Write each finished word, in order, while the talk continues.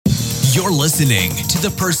You're listening to the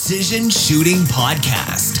Precision Shooting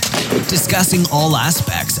Podcast, discussing all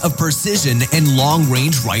aspects of precision and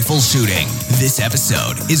long-range rifle shooting. This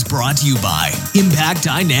episode is brought to you by Impact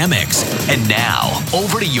Dynamics. And now,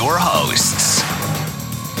 over to your hosts.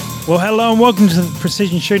 Well, hello and welcome to the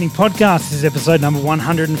Precision Shooting Podcast. This is episode number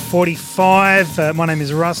 145. My name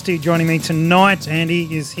is Rusty. Joining me tonight,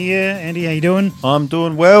 Andy is here. Andy, how you doing? I'm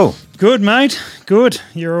doing well. Good, mate. Good.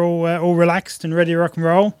 You're all relaxed and ready to rock and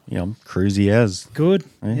roll? Yeah, I'm cruisy as. Good.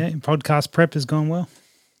 Yeah. Podcast prep has gone well.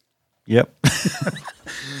 Yep.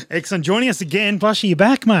 Excellent. Joining us again, Plushy, you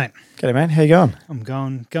back, mate? G'day, man. How you going? I'm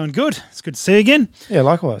going good. It's good to see you again. Yeah,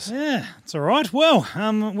 likewise. Yeah, it's all right. Well,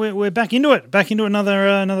 we're back into it. Back into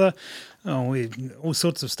another. All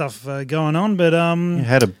sorts of stuff going on, but You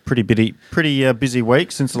had a pretty busy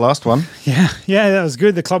week since the last one. yeah, that was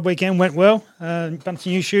good. The club weekend went well. Bunch of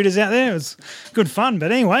new shooters out there. It was good fun.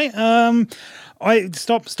 But anyway, I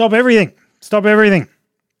stop everything. Stop everything.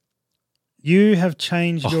 You have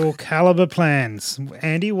changed your caliber plans,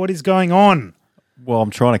 Andy. What is going on? Well, I'm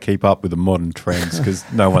trying to keep up with the modern trends because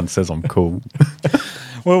no one says I'm cool.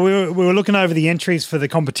 Well, we were looking over the entries for the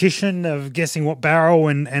competition of guessing what barrel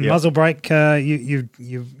and muzzle brake you're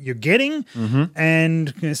getting,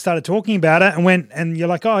 and started talking about it, and you're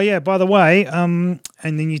like, oh yeah, by the way, and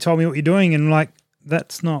then you told me what you're doing, and like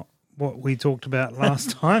that's not what we talked about last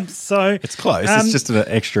time. So It's close. It's just an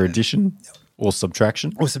extra addition or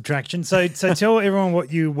subtraction. So tell everyone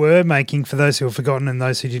what you were making for those who have forgotten and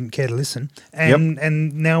those who didn't care to listen,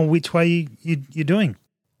 and now which way you're doing.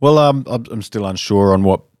 Well, I'm still unsure on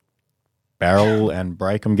what barrel and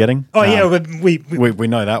brake I'm getting. Oh yeah, but we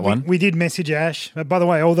know that one. We did message Ash. By the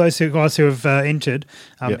way, all those guys who have entered,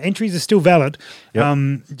 entries are still valid.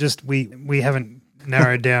 Yep. Just we haven't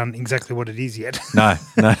narrowed down exactly what it is yet. No.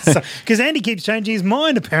 Because Andy keeps changing his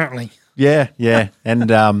mind apparently. Yeah,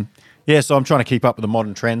 and so I'm trying to keep up with the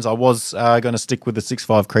modern trends. I was going to stick with the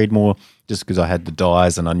 6.5 Creedmoor just because I had the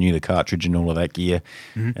dies and I knew the cartridge and all of that gear.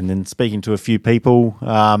 And then speaking to a few people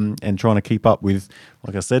and trying to keep up with,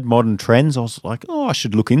 like I said, modern trends, I was like, I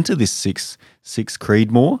should look into this 6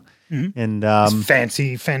 Creedmoor. And This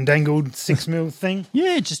fancy fandangled 6mm thing.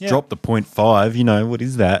 yeah, just drop the 0.5. What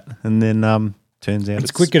is that? And then turns out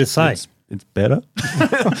It's quicker to say. It's better.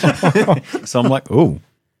 So I'm like, oh,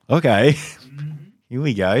 okay, here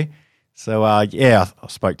we go. So, I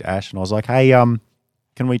spoke to Ash and I was like, hey,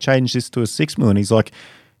 can we change this to a 6mm? And he's like,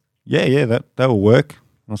 yeah, that will work.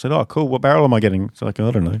 And I said, oh, cool. What barrel am I getting? It's like,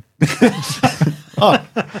 I don't know. Oh,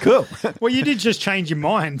 cool. Well, you did just change your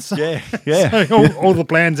mind. So, Yeah. so all the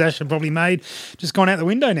plans Ash had probably made just gone out the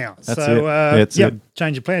window now. That's so, it. That's it.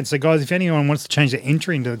 change your plans. So, guys, if anyone wants to change their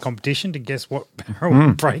entry into the competition to guess what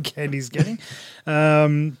barrel brake Andy's getting,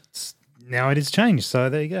 now it is changed. So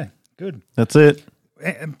there you go. Good. That's it.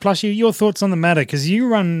 Plus, your thoughts on the matter, because you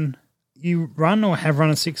run or have run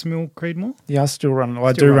a 6mm Creedmoor? Yeah, I still run.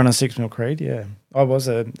 I do run a 6mm Creed, yeah. I was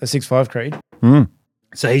a 6.5 Creed.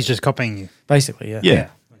 So he's just copying you? Basically, yeah. Yeah.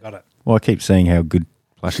 I got it. Well, I keep seeing how good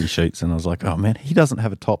Plushy shoots, and I was like, oh, man, he doesn't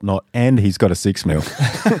have a top knot and he's got a 6mm.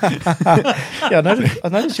 Yeah, I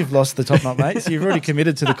noticed you've lost the top knot, mate, so you've already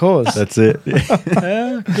committed to the cause. That's it.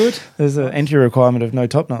 Yeah, good. There's an entry requirement of no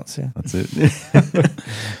top knots, yeah. That's it.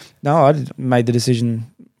 No, I made the decision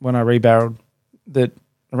when I rebarreled that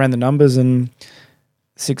I ran the numbers and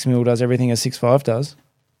 6mm does everything a 6.5 does.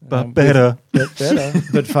 But better.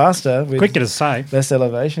 But faster. With Quicker to say. less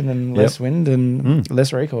elevation and less wind and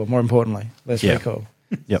less recoil, more importantly, less recoil.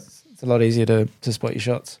 Yep. It's a lot easier to spot your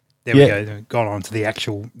shots. There we go. Gone on to the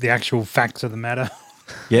actual facts of the matter.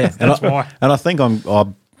 Yeah. That's why. And I think I'm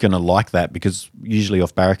going to like that because usually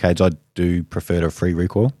off barricades I do prefer to free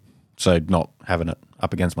recoil. So not having it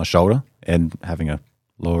up against my shoulder and having a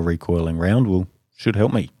lower recoiling round should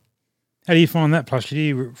help me. How do you find that, Plus? Do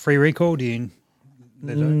you free recoil? Do you?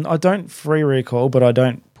 I don't free recoil, but I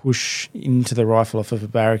don't push into the rifle off of a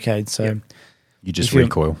barricade. So You just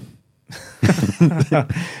recoil.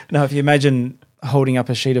 No, if you imagine holding up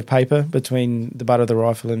a sheet of paper between the butt of the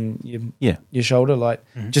rifle and your shoulder, like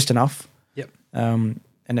just enough. Yep.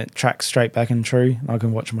 And it tracks straight back and true. I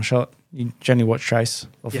can watch my shot. You generally watch trace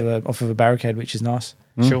off of a barricade, which is nice.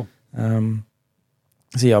 Sure.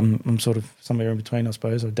 So yeah, I'm sort of somewhere in between, I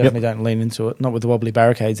suppose. I definitely don't lean into it. Not with the wobbly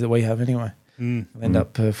barricades that we have anyway. I'll end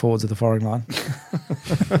up forwards of the firing line.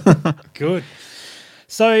 Good.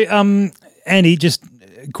 So, Andy, just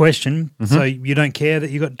a question. So you don't care that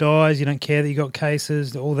you got dies, you don't care that you got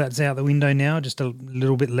cases, all that's out the window now, just a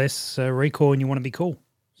little bit less recoil and you want to be cool?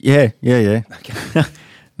 Yeah. Okay.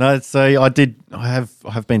 No, so I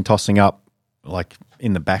have been tossing up like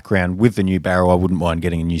in the background with the new barrel, I wouldn't mind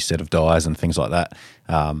getting a new set of dies and things like that.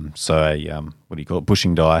 So a what do you call it,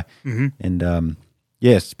 bushing die. Mm-hmm. And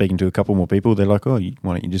speaking to a couple more people, they're like, "Oh,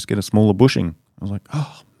 why don't you just get a smaller bushing?" I was like,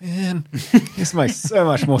 "Oh man, this makes so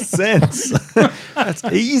much more sense. That's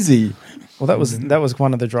easy." Well, that was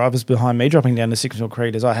one of the drivers behind me dropping down to 6 mil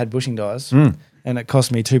Creed, is I had bushing dies, and it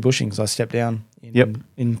cost me 2 bushings. I stepped down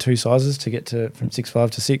in 2 sizes to get from 6.5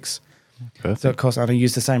 to 6. Perfect. So it cost. I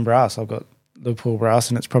use the same brass. I've got Liverpool brass,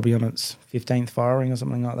 and it's probably on its 15th firing or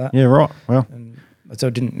something like that. Yeah, right. Well, And so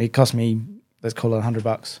it cost me, let's call it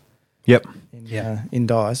 $100. yep. In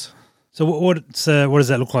dies. So what does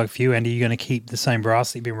that look like for you, Andy? Are you going to keep the same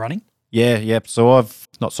brass that you've been running? Yeah, yep. So I've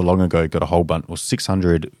not so long ago got a whole bunch,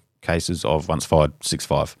 600 cases of once fired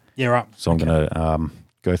 6.5. Yeah, right. So I'm going to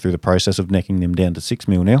go through the process of necking them down to 6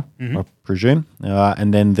 mil now, I presume.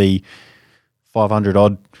 And then the 500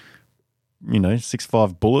 odd,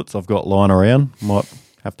 6.5 bullets I've got lying around, might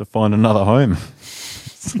have to find another home.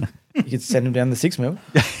 You could send them down the 6 mil.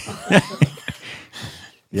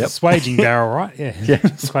 Yep. Swaging barrel, right? Yeah. Yeah.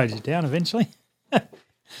 Swage it down eventually.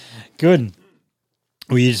 Good.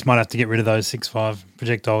 Well, you just might have to get rid of those 6.5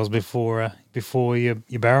 projectiles before your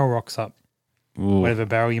barrel rocks up. Ooh. Whatever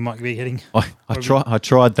barrel you might be hitting. I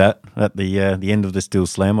tried that at the end of the Steel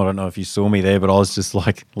Slam. I don't know if you saw me there, but I was just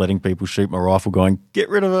like letting people shoot my rifle, going, "Get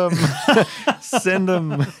rid of them, send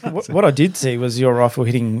them." What I did see was your rifle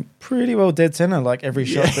hitting pretty well dead center, like every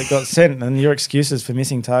shot that got sent, and your excuses for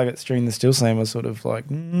missing targets during the Steel Slam was sort of like,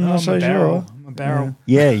 I'm a barrel.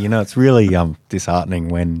 Yeah, it's really disheartening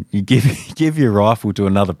when you give your rifle to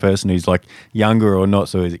another person who's like younger or not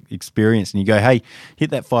so experienced, and you go, "Hey,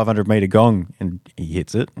 hit that 500 meter gong," and he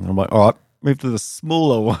hits it, and I'm like, "All right, move to the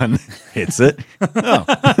smaller one." Hits it. Oh,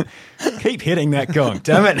 keep hitting that gong,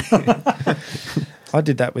 damn it! I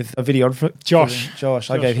did that with a videographer, Josh.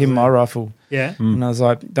 I gave him my rifle, Yeah. and I was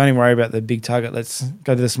like, "Don't even worry about the big target. Let's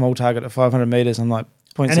go to the small target at 500 meters." I'm like,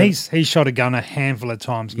 And he's shot a gun a handful of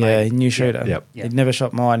times, mate. new shooter. Yep. He'd never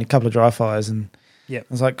shot mine. A couple of dry fires, and Yep.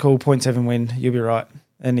 I was like, "Cool, 0.7 wind. You'll be right."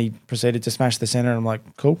 And he proceeded to smash the center, and I'm like,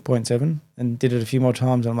 "Cool, 0.7," and did it a few more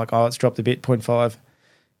times. And I'm like, "Oh, it's dropped a bit, 0.5,"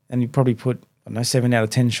 and he probably put 7 out of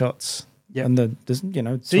 10 shots. Yep. And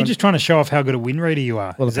So you're just trying to show off how good a wind reader you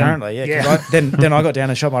are. well, Is that- apparently, yeah. 'Cause then I got down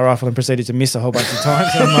and shot my rifle and proceeded to miss a whole bunch of times.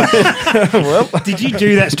 And I'm like, well, Did you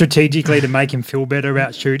do that strategically to make him feel better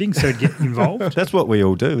about shooting so he'd get involved? That's what we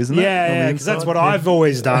all do, isn't it? Yeah, because that's what I've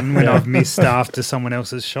always done when I've missed after someone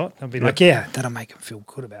else's shot. I'll be like, that'll make him feel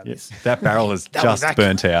good about this. That barrel is That was just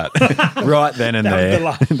burnt out right then and That was there. the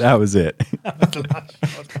last That was it.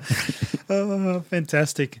 Oh,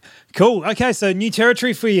 fantastic. Cool. Okay, so new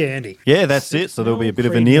territory for you, Andy. Yeah, that's it. So there'll be a bit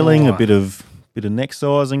of Creed annealing, a more. bit of neck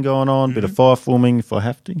sizing going on, bit of fire forming if I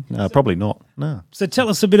have to. No, probably not. No. So tell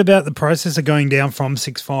us a bit about the process of going down from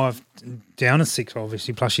 6.5 down to 6.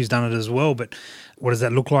 Obviously, Plushy's done it as well, but what does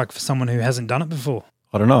that look like for someone who hasn't done it before?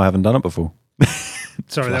 I don't know. I haven't done it before.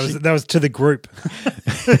 Sorry, that was to the group.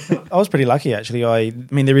 I was pretty lucky actually. I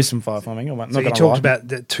mean, there is some fire forming. I'm not So you gonna talked lie. about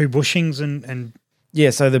the 2 bushings and Yeah,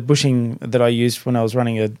 so the bushing that I used when I was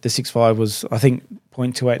running the 6.5 was, I think,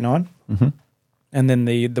 0.289. Mm-hmm. And then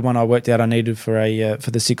the one I worked out I needed for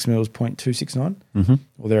the 6 mil was 0.269 Mm-hmm.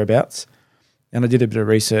 or thereabouts. And I did a bit of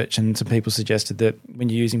research, and some people suggested that when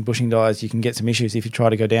you're using bushing dies, you can get some issues if you try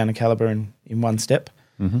to go down a caliber in one step,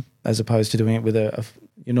 Mm-hmm. as opposed to doing it with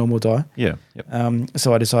your normal die. Yeah. Yep.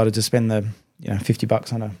 So I decided to spend the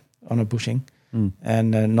 $50 on a bushing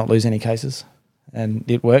and not lose any cases. And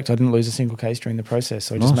it worked. I didn't lose a single case during the process.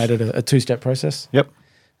 So I just Nice. made it a 2-step process. Yep.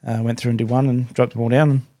 Went through and did one and dropped them all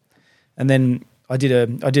down. And then I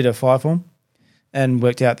did a fire form and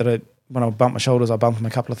worked out that when I bumped my shoulders, I bumped them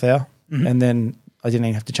a couple of thou. Mhm. And then I didn't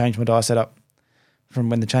even have to change my die setup from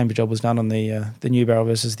when the chamber job was done on the new barrel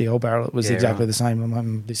versus the old barrel. It was Yeah, exactly right. the same. I'm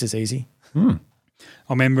like, this is easy. Hmm.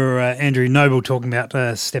 I remember Andrew Noble talking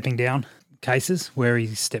about stepping down cases where he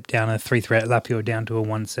stepped down a 3-threat Lapua down to a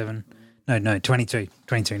 1.7. No, 22,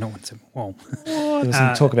 not 1.7. Whoa. There was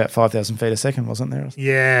some talk about 5,000 feet a second, wasn't there?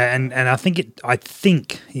 Yeah, and I think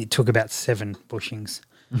it took about 7 bushings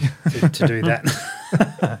to do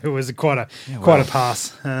that. It was quite a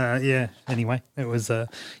pass. Anyway, it was you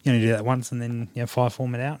do that once and then fire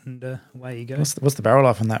form it out and away you go. What's the barrel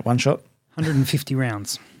life on that one shot? 150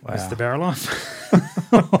 rounds was Wow. the barrel life.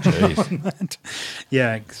 Jeez.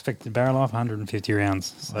 Yeah, expected barrel life 150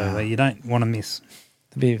 rounds. So you don't want to miss.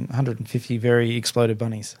 There'd be 150 very exploded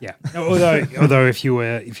bunnies. Yeah. Although if you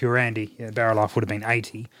were Andy, barrel life would have been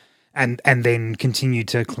 80, and then continue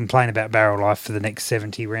to complain about barrel life for the next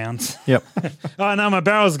 70 rounds. Yep. Oh no, my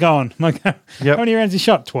barrel's gone. How many rounds you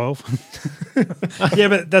shot? 12. Yeah,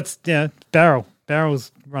 but that's barrel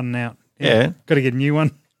barrel's running out. Yeah. Got to get a new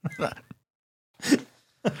one.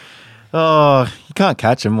 Oh, you can't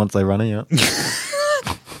catch them once they run out.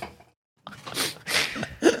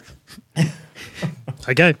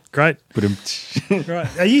 Okay, great. Put 'em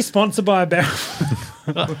Right. Are you sponsored by a barrel?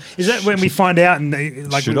 Is that when we find out and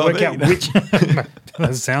Should we I work be? out which?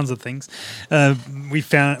 Those sounds of things. We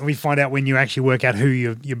find out when you actually work out who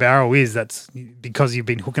your barrel is. That's because you've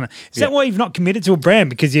been hooking it. Is that why you've not committed to a brand?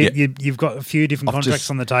 Because you've got a few different contracts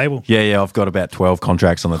on the table. Yeah, I've got about 12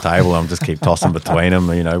 contracts on the table. I'm just keep tossing between them,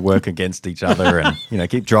 work against each other and,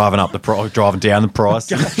 keep driving down the price.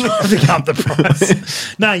 Driving up the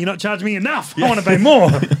price. No, you're not charging me enough. I want to pay more.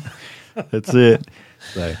 That's it.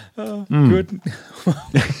 So, Good.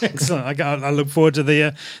 Excellent. I look forward to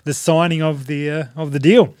the signing of the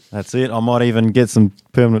deal. that's it. I might even get some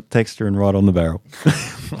permanent texture and write on the barrel.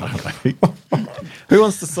 I don't know. Who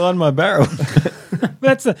wants to sign my barrel?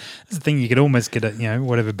 That's the thing. You could almost get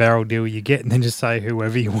whatever barrel deal you get, and then just say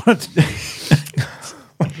whoever you want it to be.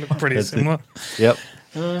 Look pretty That's similar. Yep.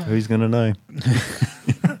 Who's going to know?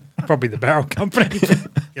 Probably the barrel company.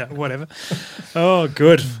 Yeah, whatever. Oh,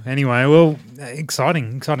 good. Anyway, well,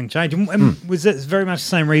 exciting change. And was it very much the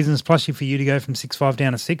same reasons, Plushy, for you to go from 6.5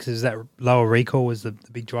 down to 6? Is that lower recall was the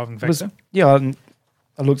big driving factor? I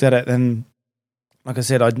looked at it and, like I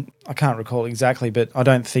said, I can't recall exactly, but I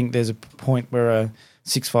don't think there's a point where a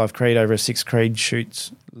 6.5 Creed over a 6 Creed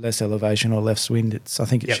shoots less elevation or less wind. I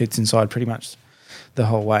think it shoots inside pretty much the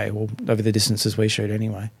whole way, or over the distances we shoot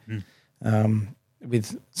anyway.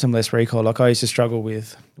 With some less recoil. Like I used to struggle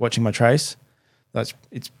with watching my trace.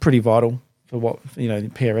 It's pretty vital for what,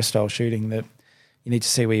 PRS style shooting, that you need to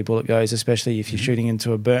see where your bullet goes, especially if you're shooting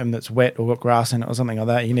into a berm that's wet or got grass in it or something like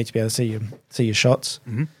that. You need to be able to see your shots.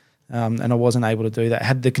 And I wasn't able to do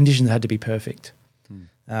that. The conditions had to be perfect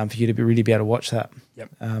for you to really be able to watch that.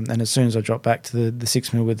 Yep. And as soon as I dropped back to the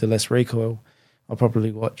 6mm with the less recoil, I'll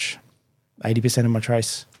probably watch 80% of my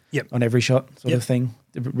trace on every shot sort of thing,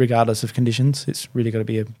 regardless of conditions. It's really got to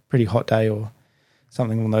be a pretty hot day or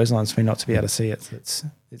something along those lines for me not to be able to see it. So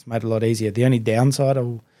it's made it a lot easier. The only downside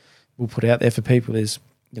we'll put out there for people is,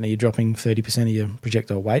 you're dropping 30% of your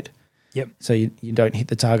projectile weight. Yep. So you don't hit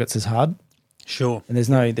the targets as hard. Sure. And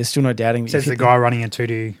there's still no doubting. Says the guy running a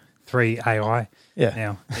 223 AI. Yeah.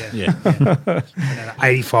 Now. Yeah.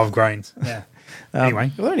 85 grains. Yeah.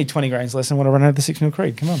 Anyway. Well, only 20 grains less than what I run out of the 6mm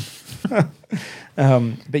Creed. Come on.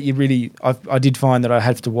 But I did find that I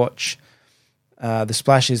had to watch. The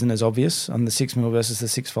splash isn't as obvious on the 6mm versus the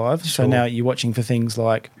 6.5. So now you're watching for things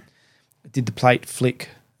like, did the plate flick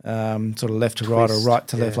sort of left to right or right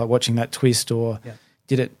to left, like watching that twist, or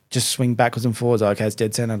did it just swing backwards and forwards? Okay, it's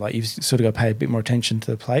dead center. Like, you've sort of got to pay a bit more attention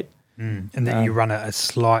to the plate. And then you run a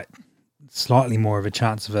slightly more of a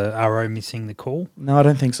chance of a RO missing the call. No, I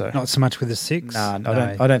don't think so. Not so much with a 6. No,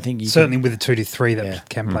 I don't think you certainly with a 2 to 3 that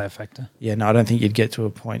can play a factor. Yeah, no, I don't think you'd get to a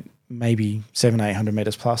point, maybe 700-800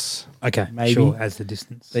 meters plus. Okay, maybe. Sure, as the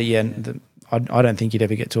distance. But I don't think you'd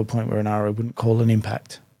ever get to a point where an RO wouldn't call an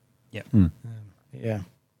impact. Yep. Yeah.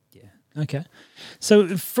 Okay,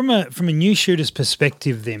 so from a new shooter's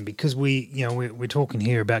perspective, then, because we're talking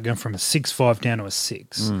here about going from a 6.5 down to a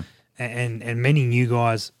 6, and many new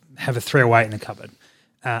guys have a 308 in the cupboard,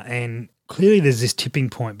 and clearly there's this tipping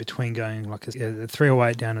point between going like a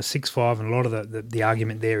 308 down to 6.5, and a lot of the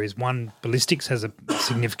argument there is, one, ballistics has a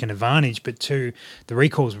significant advantage, but two, the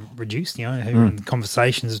recall's reduced. In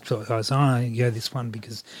conversations, this one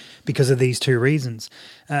because of these two reasons,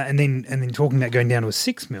 and then talking about going down to a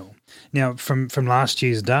 6mm. Now, from last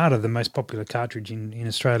year's data, the most popular cartridge in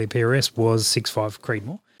Australia PRS was 6.5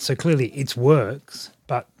 Creedmoor. So clearly it works,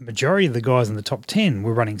 but majority of the guys in the top 10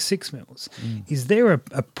 were running 6mm. Is there a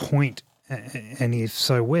point, and if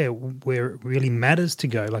so, where it really matters to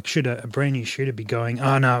go? Like, should a brand new shooter be going,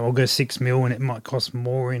 oh no, I'll go 6mm and it might cost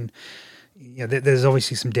more in... there's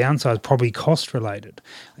obviously some downsides, probably cost related.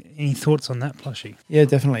 Any thoughts on that, Plushy? Yeah,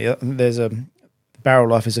 definitely. There's barrel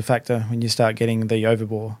life is a factor when you start getting the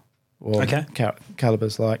overbore or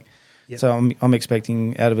calibers. So I'm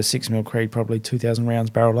expecting out of a 6mm Creed probably 2,000 rounds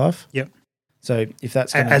barrel life. Yep. So if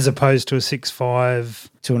that's as opposed to a 6.5,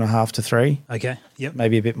 2.5 to 3. Okay. Yep.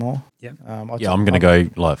 Maybe a bit more. Yep. I'm going to go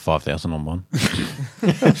like 5,000 on one.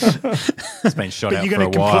 It's been shot out for a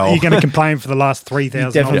while. You're going to complain for the last 3,000.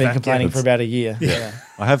 You've definitely been complaining for about a year. Yeah.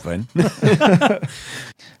 I have been.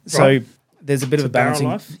 So there's a bit of a balancing.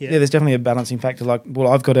 Life, there's definitely a balancing factor. Like,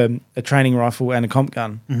 well, I've got a training rifle and a comp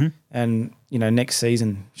gun, and next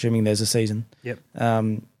season, assuming there's a season,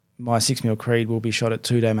 my 6mm Creed will be shot at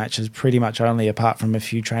 2-day matches pretty much only, apart from a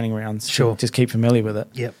few training rounds. Sure. Just keep familiar with it.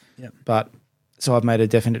 Yep. But so I've made a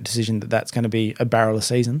definite decision that that's going to be a barrel a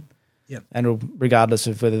season. Yep. And regardless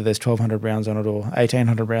of whether there's 1,200 rounds on it or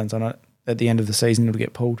 1,800 rounds on it, at the end of the season it'll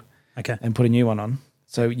get pulled Okay. and put a new one on.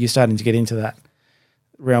 So you're starting to get into that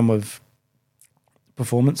realm of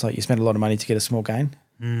performance. Like you spend a lot of money to get a small gain.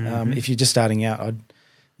 If you're just starting out,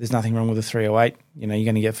 there's nothing wrong with a 308. You know, you're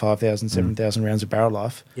going to get 5,000, 7,000 rounds of barrel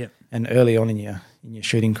life. Yep. And early on in your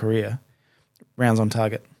shooting career, rounds on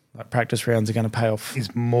target, like practice rounds, are going to pay off.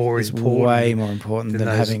 Is more It's important way more important than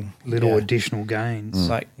those having little additional gains.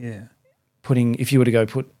 like Yeah. if you were to go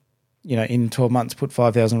put, in 12 months, put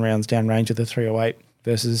 5,000 rounds down range with a 308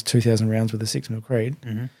 versus 2,000 rounds with a 6mm Creed,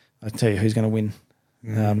 I tell you who's going to win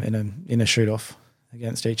in a shoot off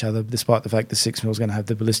against each other, despite the fact the 6mm is going to have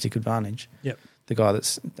the ballistic advantage. Yep. The guy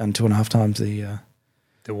that's done 2.5 times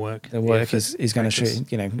the work is going to shoot,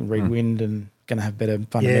 read wind and going to have better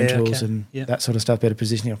fundamentals and that sort of stuff, better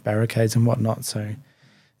positioning of barricades and whatnot. So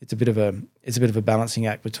it's a bit of a balancing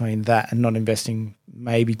act between that and not investing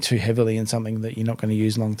maybe too heavily in something that you're not going to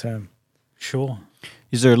use long term. Sure.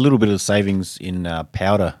 Is there a little bit of savings in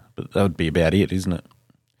powder? But that would be about it, isn't it?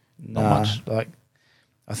 Much. Like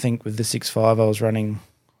I think with the 6.5 I was running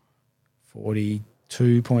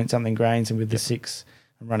 42 point something grains, and with the 6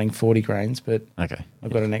 I'm running 40 grains. But Okay.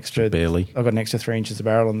 I've got an extra Barely. I've got an extra 3 inches of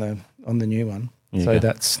barrel on the new one. Yeah. So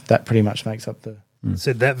that pretty much makes up the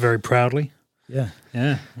Said that very proudly. yeah.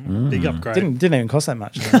 Yeah. Big upgrade. Didn't even cost that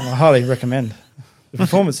much. I highly recommend. The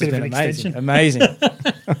performance has Bit of been an amazing. extension.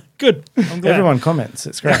 Amazing. Good. I'm glad. Everyone comments.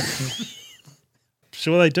 It's great.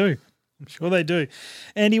 Sure they do. I'm sure they do.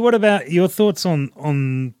 Andy, what about your thoughts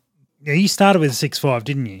on you started with 6.5,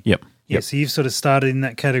 didn't you? Yep. Yeah, so you've sort of started in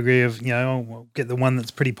that category of, we'll get the one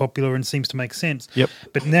that's pretty popular and seems to make sense. Yep.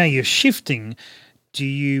 But now you're shifting. Do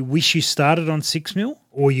you wish you started on 6mm,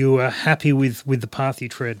 or you are happy with the path you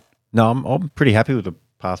tread? No, I'm pretty happy with the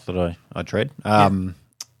path that I tread. I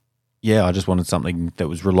just wanted something that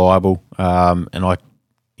was reliable, and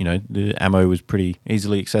the ammo was pretty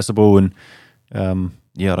easily accessible, and I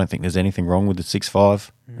don't think there's anything wrong with the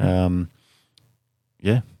 6.5.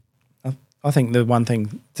 I think the one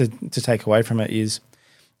thing to take away from it is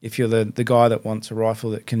if you're the guy that wants a rifle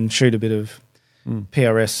that can shoot a bit of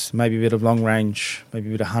PRS, maybe a bit of long range, maybe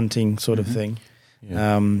a bit of hunting sort of thing.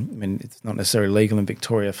 Yeah. I mean, it's not necessarily legal in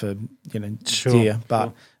Victoria for Sure, deer,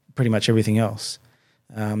 but pretty much everything else.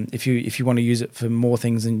 If you want to use it for more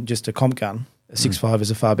things than just a comp gun, a 6.5 is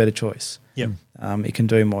a far better choice. Yep. It can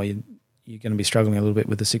do more. You're going to be struggling a little bit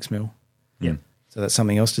with the 6mm. Yeah. So that's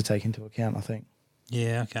something else to take into account, I think.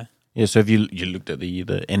 Yeah, okay. Yeah, so have you looked at the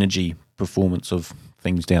energy performance of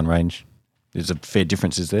things downrange? There's a fair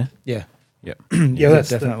difference, is there? Yeah. Yep. Yeah, that's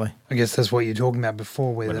definitely. I guess that's what you're talking about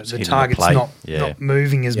before, where When the it's hitting the target's plate. not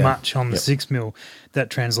moving as Yeah. much on the 6mm. That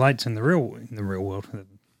translates in the real world,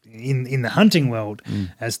 in the hunting world,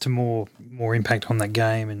 as to more impact on that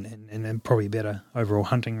game and probably better overall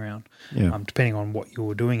hunting round. Yeah. Depending on what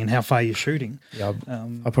you're doing and how far you're shooting. Yeah,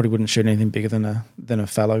 I probably wouldn't shoot anything bigger than a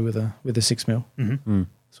fallow with a 6mm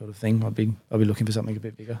sort of thing. I'd be looking for something a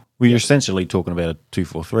bit bigger. Well, you're essentially talking about a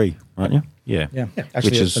 243, aren't you? Yeah. Yeah,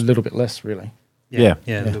 actually, Which is- a little bit less, really. Yeah.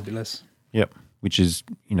 a little bit less. Yep. Which is,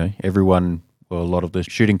 everyone, a lot of the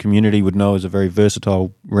shooting community would know is a very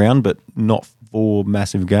versatile round, but not for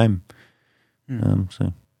massive game.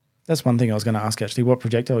 So That's one thing I was going to ask, actually. What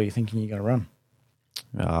projectile are you thinking you're going to run?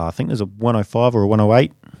 I think there's a 105 or a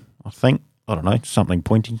 108, I think. I don't know, something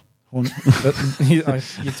pointy. You're talking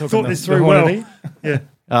Thought this through well. Hornady? Yeah.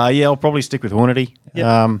 I'll probably stick with Hornady.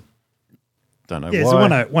 Yep. Don't know Yeah, why.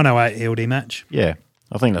 it's a 108 LD match. Yeah,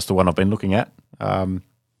 I think that's the one I've been looking at.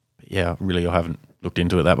 Really, I haven't looked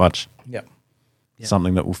into it that much. Yep. Yeah.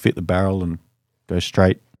 Something that will fit the barrel and go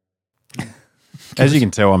straight. As you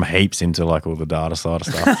can tell, I'm heaps into like all the data side of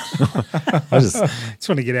stuff. I just Just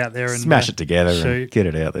want to get out there and smash it together shoot. and get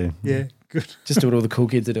it out there. Yeah, good. Just do what all the cool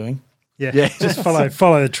kids are doing. Yeah, Yeah. just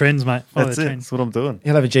follow the trends, mate. Follow That's the it. trends. That's what I'm doing.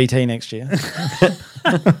 He'll have a GT next year.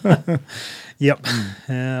 Yep.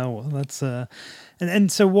 Well, that's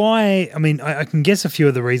and so why? I mean, I can guess a few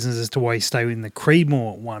of the reasons as to why you stay in the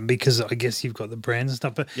Creedmoor one, because I guess you've got the brands and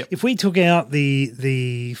stuff. But if we took out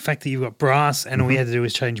the fact that you've got brass and all you had to do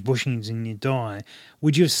was change bushings in your die,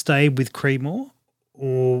 would you have stayed with Creedmoor,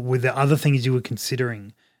 or were there other things you were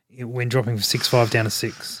considering when dropping from 6.5 down to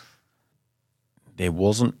 6? There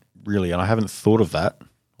wasn't really, and I haven't thought of that.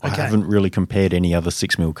 Okay. I haven't really compared any other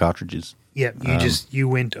 6mm cartridges. Yeah, you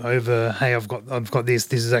went over. Hey, I've got this.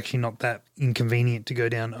 This is actually not that inconvenient to go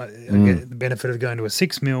down. I get the benefit of going to a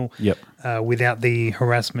 6mm. Yep. Without the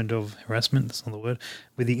harassment. That's not the word.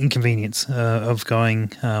 With the inconvenience of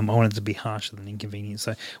going. I wanted to be harsher than inconvenience.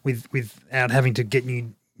 So without having to get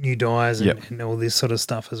new new dyes and, Yep. and all this sort of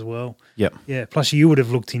stuff as well. Yep. Yeah. Plus, you would have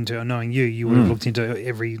looked into, knowing you would have looked into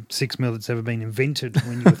every 6 mil that's ever been invented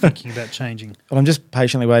when you were thinking about changing. Well, I'm just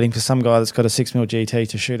patiently waiting for some guy that's got a 6 mil GT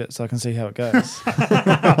to shoot it so I can see how it goes.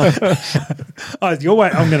 Oh, you're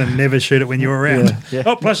wait. I'm going to never shoot it when you're around. Yeah.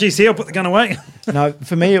 Oh, plus you see, I'll put the gun away. No,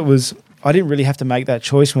 for me it was, I didn't really have to make that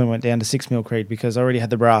choice when I went down to 6 mil Creed because I already had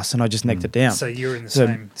the brass and I just necked it down. So you're in the So,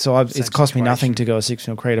 same. it's same cost me nothing situation. to go a 6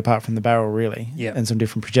 mil Creed apart from the barrel really, Yeah. and some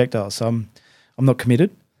different projectiles. So I'm not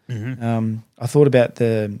committed. Mm-hmm. I thought about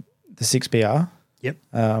the 6BR. Yep.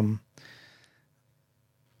 Would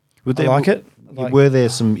I there- like it. Like, Were there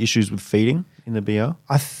some issues with feeding in the BR?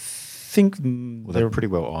 I think Well, they're pretty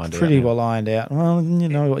well ironed out. pretty now. well ironed out. Well, you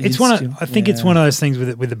know, It's one. I think it's one of those things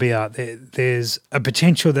with the BR. There's a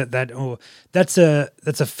potential that's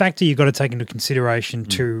a factor you've got to take into consideration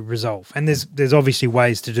to resolve. And there's obviously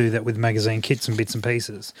ways to do that with magazine kits and bits and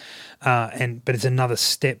pieces. But it's another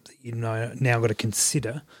step that now got to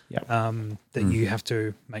consider. Yep. That you have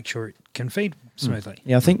to make sure it can feed smoothly.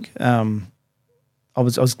 Yeah, I think I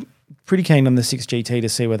was pretty keen on the 6GT to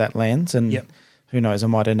see where that lands, and Yep. who knows, I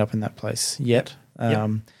might end up in that place yet. Yep.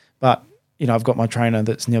 But I've got my trainer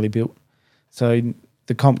that's nearly built, so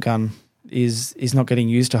the comp gun is not getting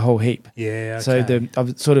used a whole heap. Yeah. So okay.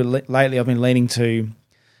 I've sort of lately I've been leaning to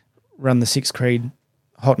run the 6 Creed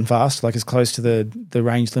hot and fast, like as close to the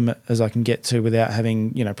range limit as I can get to without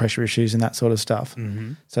having pressure issues and that sort of stuff.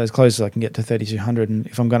 Mm-hmm. So as close as I can get to 3200, and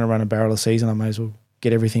if I'm going to run a barrel a season, I may as well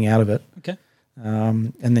get everything out of it. Okay.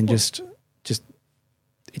 And then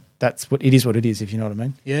that's what it is. What it is, if you know what I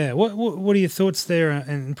mean. Yeah. What are your thoughts there?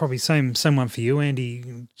 And probably same one for you,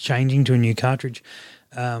 Andy. Changing to a new cartridge,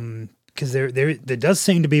 because there does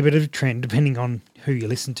seem to be a bit of a trend, depending on who you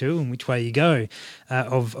listen to and which way you go,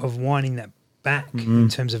 of winding that back in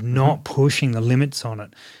terms of not pushing the limits on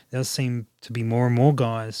it. There does seem to be more and more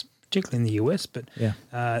guys, particularly in the US, but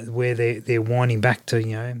where they're winding back to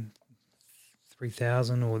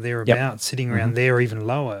 3,000 or thereabouts, sitting around there or even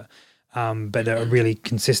lower. But a really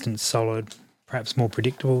consistent, solid, perhaps more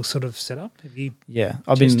predictable sort of setup. Have you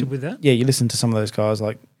I've tested been with that? Yeah, you listen to some of those guys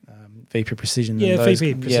like VP Precision. Yeah, and those,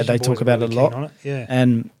 VP Precision they boys talk are about really it a lot. keen on it, yeah.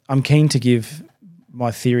 And I'm keen to give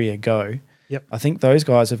my theory a go. Yep. I think those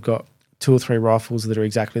guys have got 2 or 3 rifles that are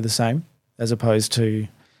exactly the same, as opposed to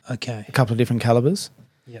Okay. a couple of different calibers.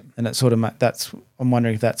 Yep. And that sort of I'm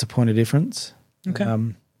wondering if that's a point of difference. Okay.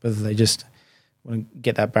 Whether they just want to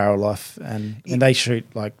get that barrel life, and they shoot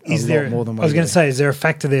like a lot more than what I was going we to say, is there a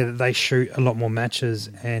factor there that they shoot a lot more matches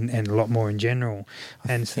and a lot more in general,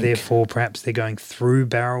 and so think- therefore perhaps they're going through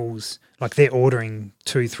barrels, like they're ordering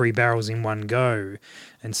 2-3 barrels in one go,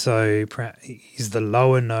 and so perhaps is the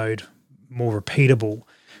lower node more repeatable?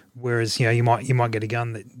 Whereas you might get a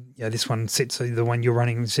gun that this one sits, the one you're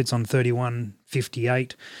running sits on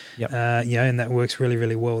 3158, Yep. and that works really,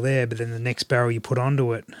 really well there. But then the next barrel you put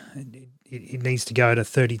onto it, it needs to go to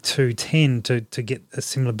 3210 to get a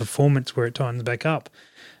similar performance where it tightens back up.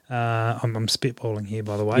 I'm spitballing here,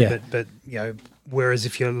 by the way, Yeah. but whereas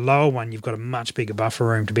if you're a lower one, you've got a much bigger buffer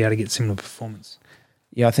room to be able to get similar performance.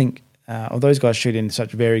 Yeah, I think those guys shoot in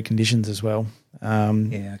such varied conditions as well.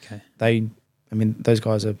 Yeah, okay. Those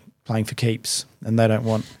guys are playing for keeps, and they don't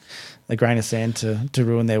want a grain of sand to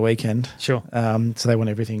ruin their weekend. Sure. So they want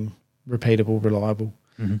everything repeatable, reliable.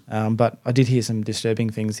 Mm-hmm. But I did hear some disturbing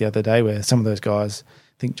things the other day where some of those guys, I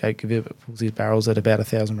think Jake Gavir pulls his barrels at about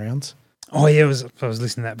 1,000 rounds. Oh, yeah, I was listening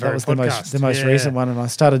to that very That was podcast. the most Yeah. recent one, and I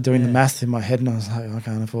started doing the Yeah. math in my head, and I was like, I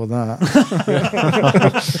can't afford that.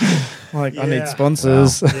 I Yeah. need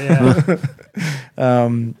sponsors. Yeah.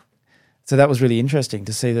 So that was really interesting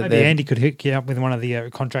to see that. Maybe Andy could hook you up with one of the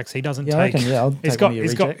contracts he doesn't Yeah, I take. reckon, yeah, I'll take one of your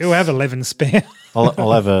rejects. He'll have 11 spare.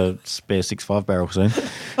 I'll have a spare 6.5 barrel soon.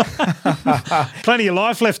 Plenty of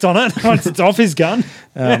life left on it once it's off his gun.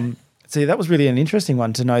 See, that was really an interesting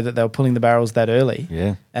one to know that they were pulling the barrels that early,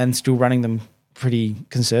 Yeah. and still running them pretty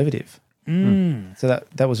conservative. So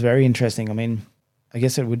that was very interesting. I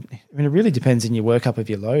guess it would. It really depends in your workup of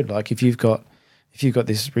your load. Like if you've got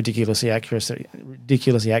this ridiculously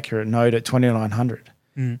accurate node at 2900,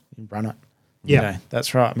 you run it. Yeah.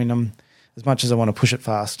 That's right. As much as I want to push it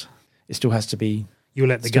fast, it still has to be. You'll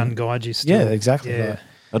let the gun guide you still. Yeah, exactly. Yeah.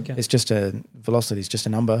 Right. It's just velocity is just a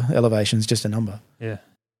number. Elevation is just a number. Yeah.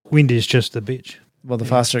 Wind is just a bitch. Well, the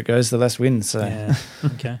faster it goes, the less wind. So Yeah.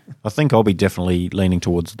 Okay. I think I'll be definitely leaning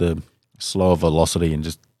towards the slower velocity and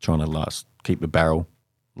just trying to keep the barrel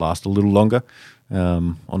last a little longer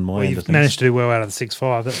on my Well, end of you've things. managed to do well out of the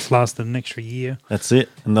 6.5. That's lasted an extra year. That's it.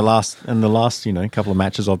 And the last couple of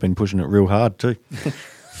matches I've been pushing it real hard too.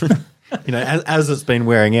 As it's been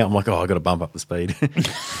wearing out, I'm like, I've got to bump up the speed.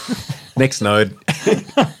 Next node.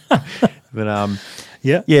 But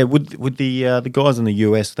Yeah. yeah. Would the guys in the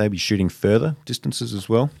US, they be shooting further distances as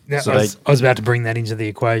well? Yeah, So I was about to bring that into the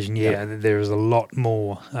equation. Yeah, Yep. there is a lot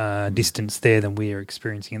more distance there than we are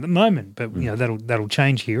experiencing at the moment. But you know that'll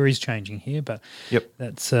change here. Is changing here. But Yep.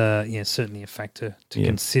 that's certainly a factor to Yeah.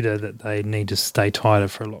 consider that they need to stay tighter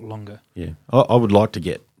for a lot longer. Yeah, I would like to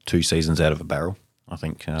get 2 seasons out of a barrel. I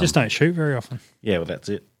think Just don't shoot very often. yeah. Well, that's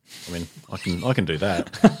it. I mean, I can do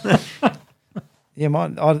that. Yeah,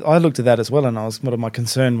 I looked at that as well, and one of my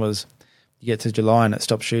concern was you get to July and it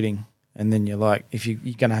stops shooting, and then you're like, if you're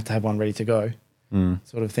going to have one ready to go,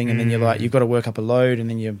 sort of thing, and then you're like, you've got to work up a load, and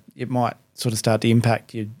then it might sort of start to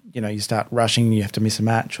impact you. You know, you start rushing, you have to miss a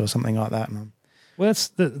match or something like that. Well, that's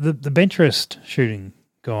the bench rest shooting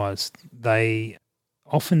guys. They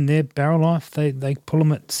often their barrel life they pull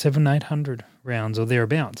them at 700-800 rounds or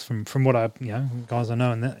thereabouts from what guys I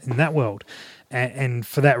know in that world, and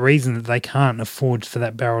for that reason that they can't afford for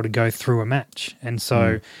that barrel to go through a match, and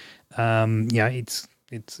so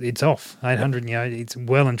it's off 800. You know, it's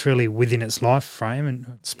well and truly within its life frame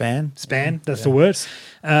and Span. That's the word.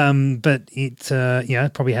 But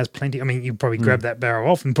it probably has plenty. I mean, you probably grab that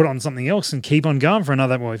barrel off and put it on something else and keep on going for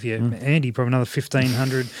another. Well, if you're Andy, probably another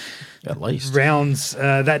 1,500 At least. rounds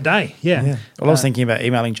that day. Yeah. Yeah. Well, I was thinking about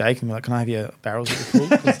emailing Jake and be like, can I have your barrels at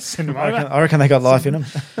your pool? Send them I over. reckon they got life in them.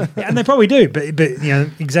 Yeah, and they probably do, but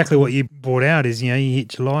exactly what you brought out is you hit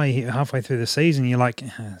July, you hit halfway through the season, you're like,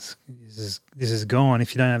 this is gone.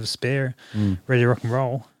 If you don't have a spare, ready to rock and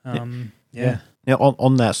roll. Yeah. Now,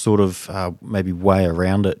 on that sort of maybe way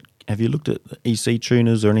around it, have you looked at EC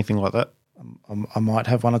tuners or anything like that? I might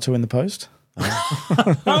have one or two in the post.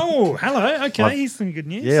 Oh, hello. Okay, here's some good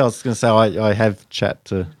news. Yeah, I was going to say I have chatted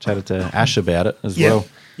to Ash about it as well.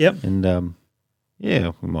 Yep. And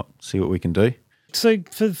we might see what we can do. So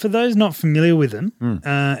for those not familiar with them,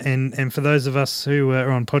 and for those of us who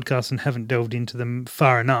are on podcasts and haven't delved into them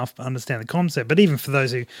far enough to understand the concept, but even for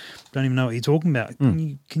those who don't even know what you're talking about,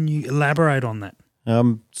 can you elaborate on that?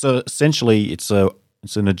 So essentially, it's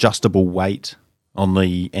an adjustable weight on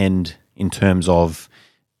the end in terms of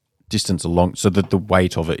distance along, so that the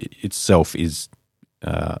weight of it itself is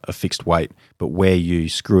a fixed weight, but where you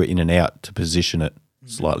screw it in and out to position it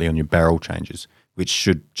slightly on your barrel changes, which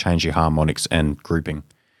should change your harmonics and grouping.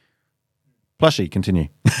 Plushy, continue.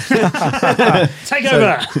 Take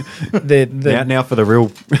over. Now for the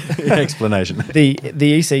real explanation. The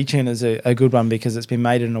EC tuner is a good one because it's been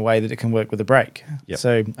made in a way that it can work with a brake. Yep.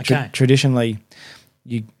 So Okay. traditionally,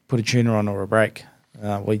 you put a tuner on or a brake.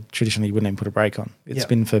 Traditionally you wouldn't even put a brake on. It's Yep.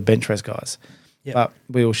 been for bench rest guys. Yep. But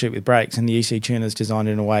we all shoot with brakes, and the EC tuner is designed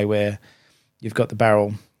in a way where you've got the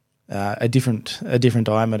barrel a different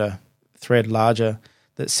diameter thread, larger,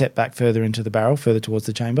 that's set back further into the barrel, further towards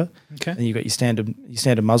the chamber. Okay. And you've got your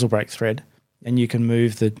standard muzzle brake thread, and you can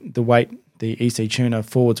move the weight, the EC tuner,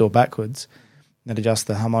 forwards or backwards, and adjust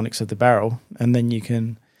the harmonics of the barrel, and then you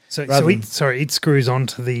can. So rather than- it screws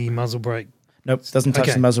onto the muzzle brake. Nope, it doesn't touch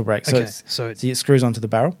Okay. the muzzle brake. So, Okay. So it it screws onto the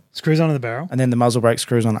barrel, screws onto the barrel. and then the muzzle brake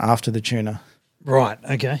screws on after the tuner. Right.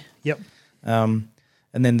 Okay. Yep. And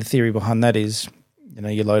then the theory behind that is,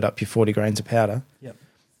 you load up your 40 grains of powder, Yep.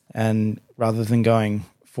 and rather than going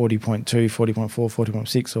 40.2, 40.4,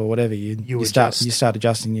 40.6 or whatever, you start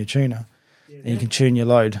adjusting your tuner, and you can tune your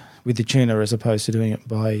load with the tuner as opposed to doing it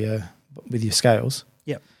by with your scales.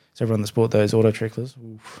 Yep. So everyone that's bought those auto tricklers,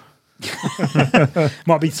 oof.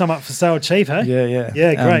 Might be some up for sale cheap, hey? yeah,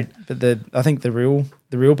 Yeah, great. But I think the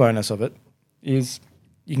real bonus of it is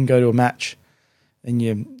you can go to a match, and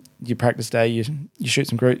your practice day, you shoot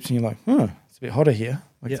some groups, and you're like, it's a bit hotter here,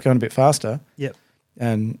 like Yep. it's going a bit faster. Yep.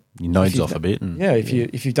 And Your node's if you've off a bit. And,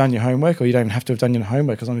 if you've done your homework, or you don't have to have done your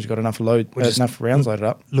homework, as long as you've got enough enough rounds loaded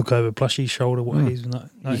up. Look over Plushy's shoulder what he's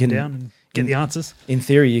noting can- down and get the answers. In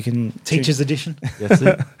theory, you can Teacher's edition. That's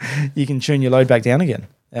it. you can tune your load back down again.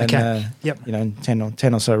 And, Okay. Yep.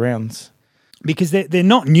 10 or so rounds. Because they're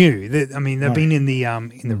not new. They've No. been in the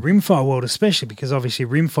rimfire world, especially because obviously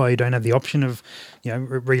rimfire you don't have the option of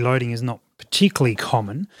reloading is not particularly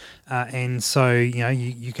common, and so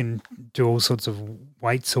you can do all sorts of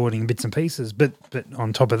weight sorting bits and pieces. But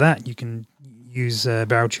on top of that, you can use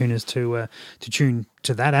barrel tuners to tune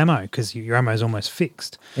to that ammo because your ammo is almost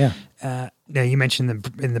fixed. Yeah. Now you mentioned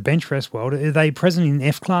in the bench rest world, are they present in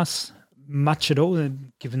F class much at all?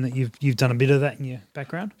 Given that you've done a bit of that in your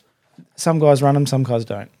background. Some guys run them, some guys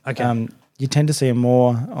don't. Okay. You tend to see them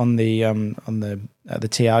more on the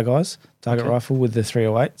TR guys, target Okay. rifle with the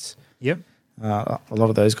 308s. Yep. A lot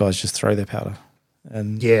of those guys just throw their powder,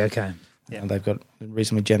 and Yeah. Okay. Yeah. they've got a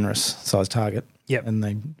reasonably generous size target. Yep. And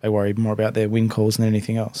they worry more about their wing calls than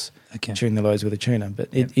anything else. Okay. Tune the loads with a tuner, but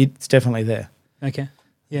it's definitely there. Okay.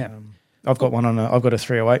 Yeah. I've got I've got a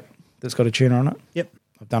 308 that's got a tuner on it. Yep.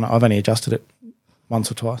 I've only adjusted it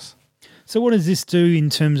once or twice. So what does this do in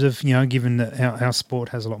terms of, given that our sport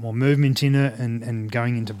has a lot more movement in it and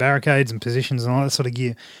going into barricades and positions and all that sort of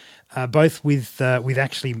gear, both with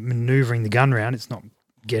actually manoeuvring the gun round, it's not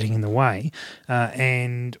getting in the way,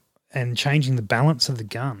 and changing the balance of the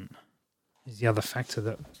gun is the other factor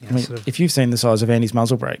that if you've seen the size of Andy's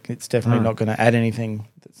muzzle brake, it's definitely not going to add anything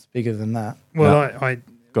that's bigger than that. Well, I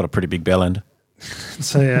got a pretty big bell end.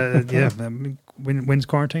 So when's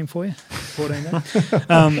quarantine for you? 14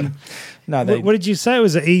 days. No, what did you say? It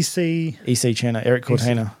was an EC tuner, Eric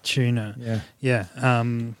Cortina tuner. Yeah.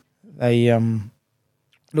 They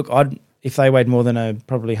look. If they weighed more than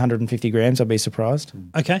probably 150 grams, I'd be surprised.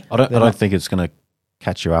 Okay. I don't think it's going to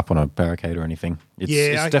catch you up on a barricade or anything.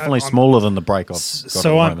 It's definitely smaller than the brake I've got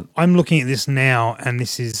so at the moment. I'm looking at this now, and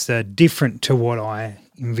this is different to what I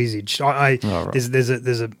envisaged. Right.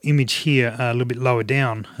 There's an image here a little bit lower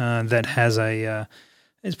down that has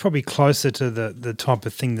it's probably closer to the type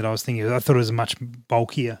of thing that I was thinking of. I thought it was a much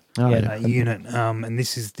bulkier unit, and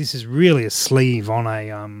this is really a sleeve on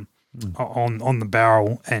a on the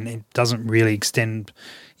barrel, and it doesn't really extend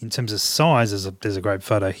in terms of size. There's a great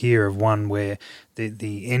photo here of one where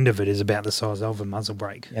the end of it is about the size of a muzzle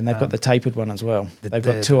brake. And they've got the tapered one as well. They've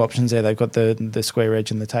got two options there. They've got the square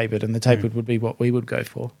edge and the tapered, and the tapered would be what we would go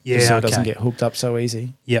for. So it doesn't get hooked up so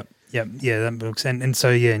easy. Yep. Yeah, that looks and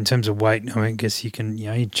so in terms of weight, I guess you can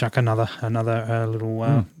you chuck another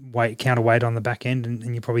little counterweight on the back end,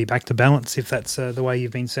 and you're probably back to balance if that's the way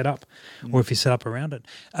you've been set up, or if you're set up around it.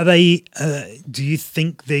 Are they? Do you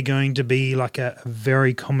think they're going to be like a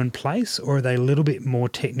very commonplace, or are they a little bit more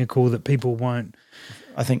technical that people won't?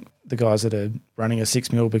 I think the guys that are running a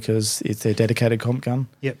 6mm because it's their dedicated comp gun,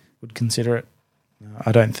 would consider it.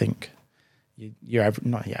 I don't think your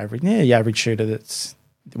average shooter that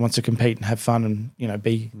wants to compete and have fun and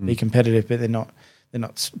be competitive, but they're not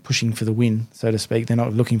pushing for the win, so to speak. They're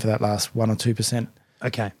not looking for that last 1 or 2%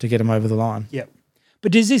 to get them over the line. Yep.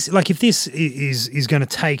 But does this, if this is going to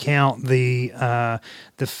take out the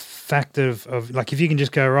fact of like, if you can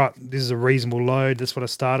just go, right, this is a reasonable load, that's what I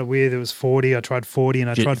started with, it was 40, I tried 40 and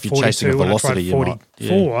I tried 42 and I tried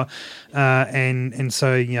 44, and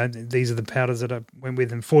so, these are the powders that I went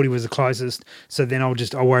with, and 40 was the closest, so then I'll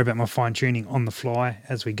worry about my fine tuning on the fly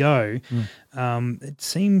as we go. It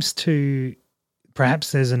seems to...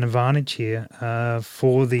 Perhaps there's an advantage here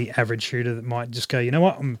for the average shooter that might just go, you know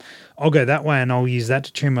what, I'll go that way and I'll use that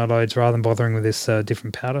to tune my loads rather than bothering with this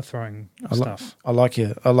different powder throwing stuff. I like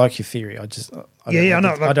your theory. I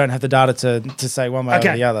don't have the data to say one way or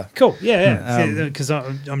the other. Cool. Yeah. Because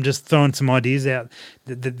I'm just throwing some ideas out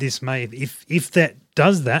that this may, if that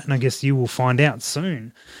does that, and I guess you will find out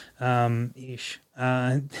soon, whether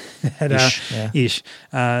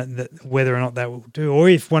or not that will do, or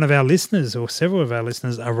if one of our listeners or several of our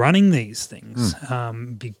listeners are running these things,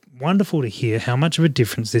 be wonderful to hear how much of a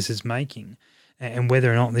difference this is making, and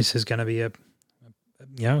whether or not this is going to be a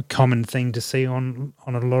common thing to see on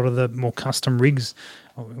a lot of the more custom rigs.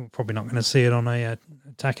 We're probably not going to see it on a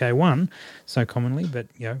TAC A1 so commonly, but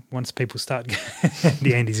once people start,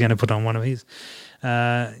 Andy's going to put on one of his,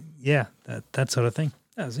 that sort of thing.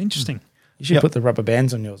 That was interesting. You should put the rubber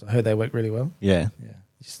bands on yours. I heard they work really well. Yeah.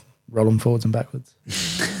 Just roll them forwards and backwards.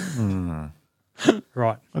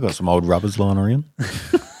 Right. I've got some old rubbers lying around.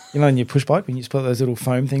 In your push bike when you just put those little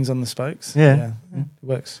foam things on the spokes? Yeah. It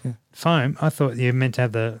works. Yeah. Foam? I thought you meant to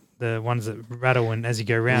have the ones that rattle and as you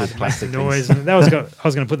go around it makes the noise. I was going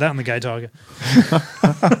to put that on the Go Tiger.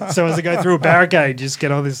 So as I go through a barricade, just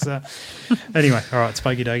get all this. Anyway, all right,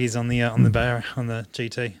 Spokey Dogies on the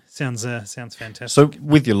GT. Sounds fantastic. So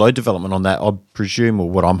with your load development on that, I presume, or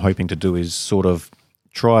what I'm hoping to do is sort of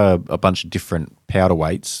try a bunch of different powder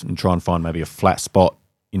weights and try and find maybe a flat spot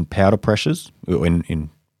in powder pressures, or in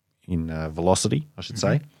velocity, I should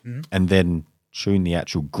say, and then tune the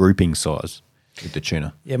actual grouping size with the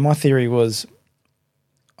tuner. Yeah, my theory was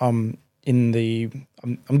I'm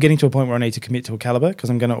getting to a point where I need to commit to a caliber because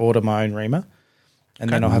I'm going to order my own reamer, and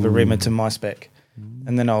then I'll have a reamer to my spec,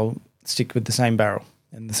 and then I'll stick with the same barrel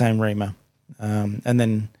and the same reamer, and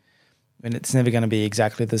then it's never going to be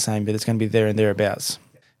exactly the same, but it's going to be there and thereabouts.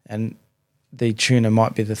 And the tuner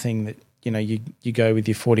might be the thing that you go with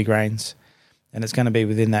your 40 grains, and it's going to be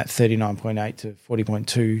within that 39.8 to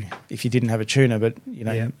 40.2 if you didn't have a tuner, but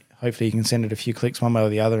hopefully you can send it a few clicks one way or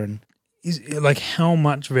the other. And how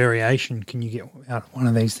much variation can you get out of one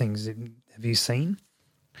of these things? Have you seen?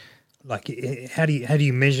 How do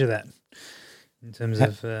you measure that in terms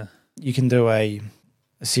of? You can do a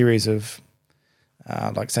series of,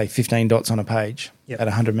 say 15 dots on a page at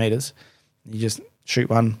 100 meters, You just shoot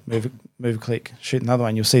one, move a click, shoot another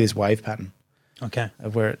one. You'll see this wave pattern Okay.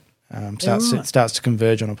 of where it right. it starts to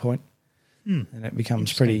converge on a point. And it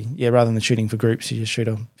becomes pretty, rather than shooting for groups, you just shoot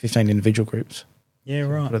 15 individual groups. Yeah,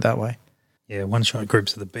 Put right. it that way. Yeah, one-shot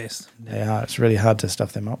groups are the best. They are. It's really hard to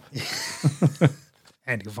stuff them up.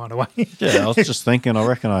 And you can find a way. Yeah, I was just thinking, I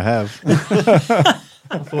reckon I have.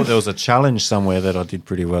 I thought there was a challenge somewhere that I did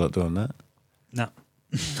pretty well at doing that. No.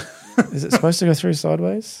 Is it supposed to go through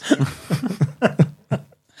sideways?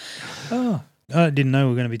 Oh, I didn't know we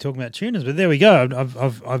were going to be talking about tuners, but there we go.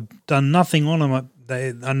 I've done nothing on them.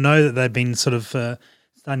 I know that they've been sort of starting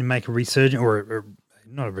to make a resurgence, or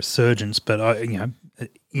not a resurgence, but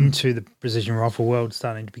into the precision rifle world,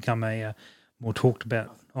 starting to become a more talked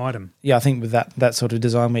about item. Yeah, I think with that sort of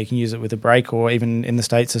design where you can use it with a brake or even in the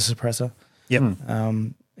States a suppressor, Yep.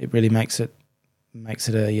 it really makes it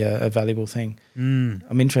a valuable thing. Mm.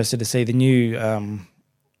 I'm interested to see the new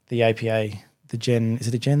the APA, the Gen. Is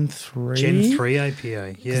it a Gen 3? Gen 3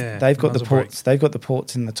 APA, yeah. They've got the Muzzle brake. ports. They've got the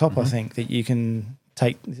ports in the top. I think that you can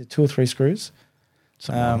take, is it 2 or 3 screws,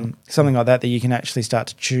 something like that you can actually start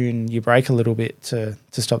to tune your brake a little bit to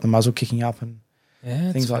stop the muzzle kicking up and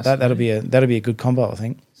things like that. That'll be a good combo, I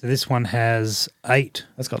think. So this one has 8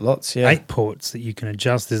 That's got lots. Yeah, 8 ports that you can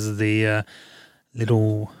adjust. This is the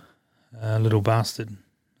little bastard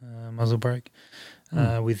muzzle brake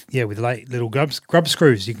with little grub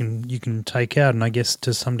screws you can take out, and I guess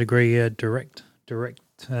to some degree direct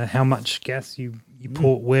how much gas you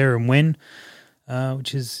port where and when,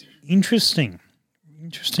 which is interesting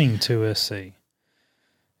to see.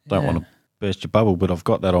 Don't want to burst your bubble, but I've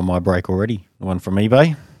got that on my brake already. The one from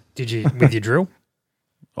eBay. Did you with your drill?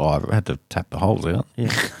 Oh, I had to tap the holes out. Yeah.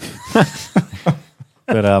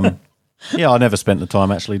 But I never spent the time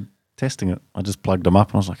actually testing it. I just plugged them up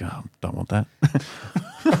and I was like, oh, don't want that.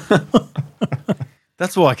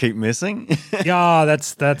 That's why I keep missing. Yeah,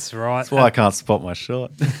 that's right. That's why I can't spot my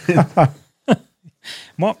shot.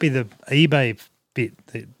 Might be the eBay bit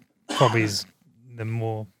that probably is the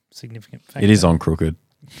more significant factor. It is on crooked.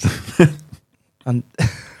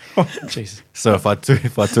 Jesus. So if I took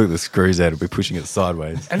the screws out, it'd be pushing it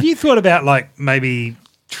sideways. Have you thought about maybe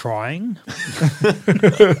trying?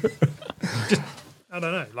 Just, I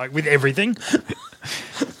don't know, with everything.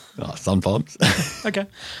 Oh, sometimes. Okay.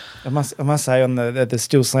 I must say on the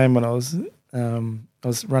Steel Slam when I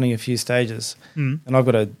was running a few stages, and I've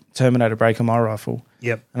got a Terminator brake on my rifle.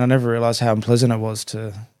 Yep. And I never realised how unpleasant it was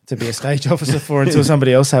to be a stage officer for until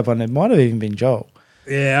somebody else had one. It might have even been Joel.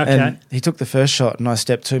 Yeah, okay. And he took the first shot and I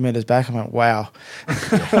stepped 2 meters back and went, wow.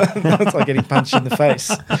 It's like getting punched in the face.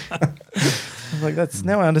 I'm like,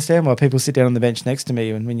 now I understand why people sit down on the bench next to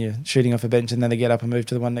me when you're shooting off a bench and then they get up and move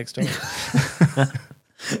to the one next door.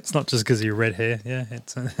 It's not just because of your red hair. Yeah,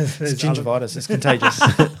 it's gingivitis. It's contagious.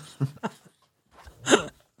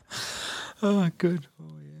 Oh, good.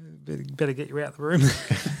 Oh, yeah. Better get you out of the room.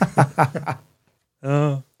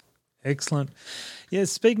 Oh, excellent. Yeah,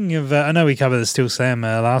 speaking of, I know we covered the Steel Slam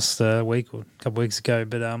last week or a couple of weeks ago,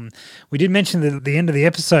 but we did mention at the end of the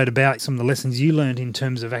episode about some of the lessons you learned in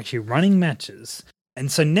terms of actually running matches. And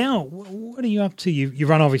so now, what are you up to? You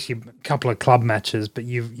run obviously a couple of club matches, but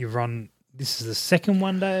you've run. This is the second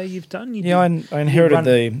one day you've done. I inherited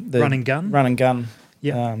the run and gun. Run and gun.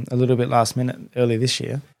 Yeah, a little bit last minute early this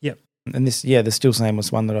year. Yep. And the Steel Slam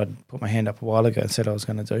was one that I'd put my hand up a while ago and said I was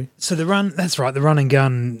going to do. So the run, that's right, the run and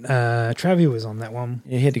gun, Travi was on that one.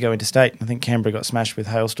 Yeah, he had to go interstate. I think Canberra got smashed with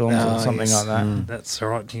hailstorms or something like that. That's all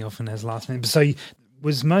right. He often has last minute. So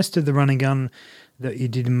was most of the run and gun that you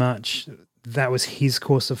did in March, that was his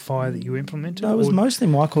course of fire that you implemented? No, it was mostly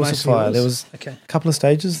my course of fire. There was a couple of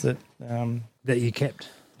stages that you kept.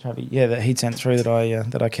 Travi, that he'd sent through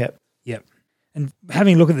that I kept. Yep. And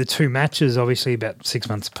having a look at the 2 matches, obviously about 6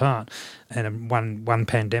 months apart, and one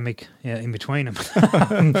pandemic in between them.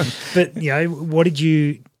 But what did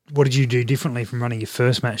you do differently from running your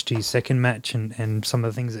first match to your second match, and some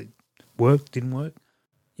of the things that worked, didn't work?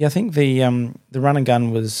 Yeah, I think the run and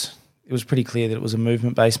gun was pretty clear that it was a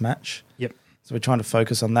movement based match. Yep. So we're trying to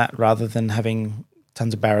focus on that rather than having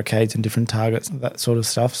tons of barricades and different targets and that sort of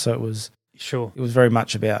stuff. So it was. Sure. It was very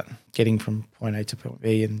much about getting from point A to point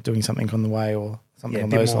B and doing something on the way or something on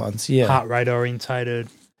those lines. Yeah. Heart rate orientated.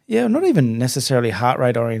 Yeah, not even necessarily heart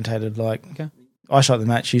rate orientated. I shot the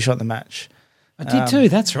match, you shot the match. I did too,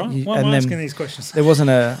 that's right. Why am I asking these questions? There wasn't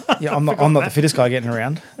I'm not the fittest guy getting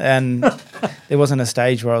around. And there wasn't a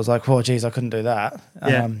stage where I was like, oh, geez, I couldn't do that.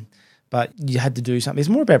 Yeah. But you had to do something. It's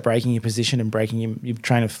more about breaking your position and breaking your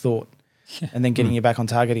train of thought and then getting you back on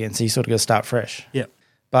target again. So you sort of got to start fresh. Yeah.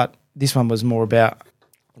 But this one was more about,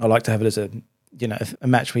 I like to have it as a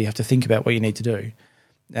match where you have to think about what you need to do.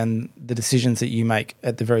 and the decisions that you make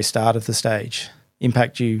at the very start of the stage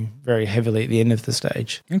impact you very heavily at the end of the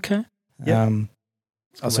stage. Okay. Yep.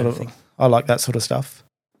 I like that sort of stuff.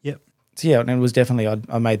 Yep. So yeah, and it was definitely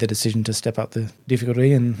I made the decision to step up the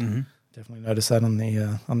difficulty, and definitely noticed that on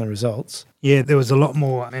the results. Yeah, there was a lot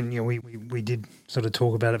more, and we did sort of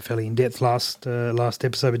talk about it fairly in depth last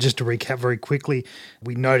episode. But just to recap very quickly,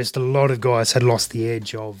 we noticed a lot of guys had lost the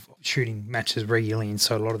edge of shooting matches regularly, and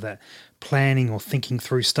so a lot of that planning or thinking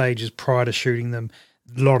through stages prior to shooting them,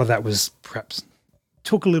 a lot of that was perhaps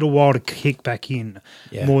took a little while to kick back in,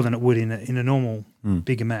 more than it would in a normal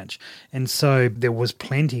bigger match. And so there was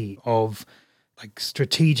plenty of like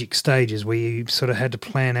strategic stages where you sort of had to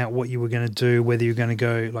plan out what you were going to do, whether you're going to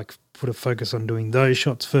go like put a focus on doing those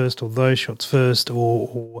shots first or those shots first,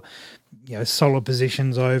 or solid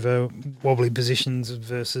positions over wobbly positions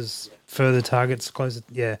versus further targets closer.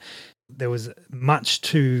 Yeah, there was much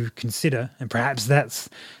to consider, and perhaps that's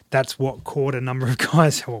what caught a number of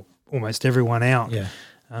guys, well, almost everyone out. Yeah.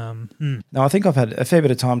 No, I think I've had a fair bit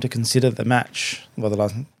of time to consider the match, the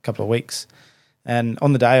last couple of weeks. And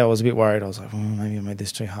on the day I was a bit worried. I was like, maybe I made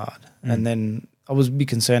this too hard. And then I was a bit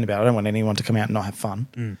concerned about it. I don't want anyone to come out and not have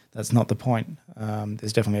fun. That's not the point.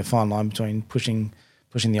 There's definitely a fine line between pushing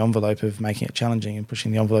the envelope of making it challenging and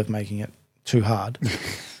pushing the envelope of making it too hard.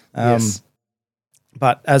 Yes.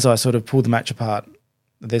 But as I sort of pulled the match apart,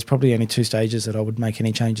 there's probably only 2 stages that I would make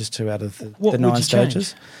any changes to out of the 9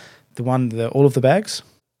 stages. All of the bags.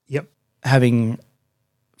 Yep. Having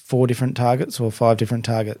 4 different targets or 5 different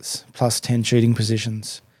targets plus 10 shooting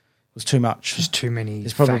positions was too much. Just too many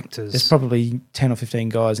factors. There's probably 10 or 15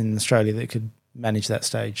 guys in Australia that could manage that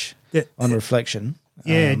stage on reflection.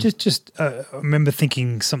 Yeah, I remember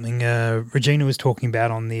thinking something Regina was talking about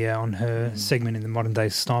on her segment in the Modern Day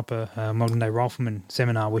Sniper, Modern Day Rifleman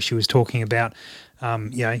seminar, where she was talking about,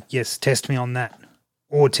 yes, test me on that,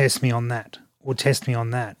 or test me on that, or test me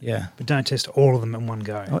on that. Yeah. But don't test all of them in one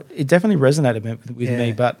go. It definitely resonated with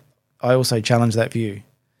me, but I also challenge that view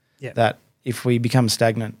that if we become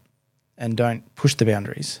stagnant and don't push the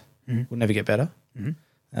boundaries, we'll never get better.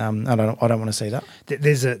 I don't want to see that.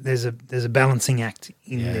 There's a balancing act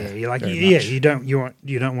in there. You're like, you don't want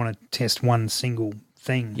to test one single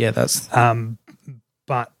thing. Yeah, that's.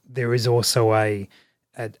 But there is also a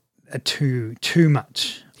too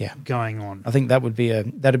much going on. I think that'd be a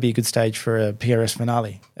good stage for a PRS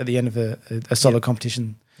finale at the end of a solid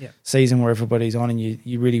competition season where everybody's on and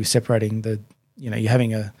you're really separating you're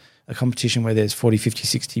having a competition where there's 40, 50,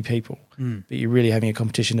 60 people, but you're really having a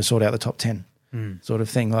competition to sort out the top 10 sort of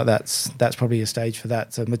thing. Like that's probably a stage for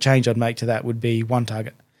that. So the change I'd make to that would be 1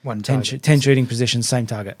 target. 10 shooting positions, same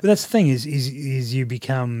target. But that's the thing is you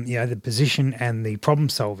become, the position and the problem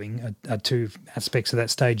solving are 2 aspects of that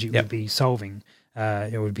stage you would be solving.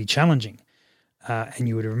 It would be challenging. And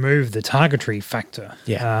you would remove the targetry factor,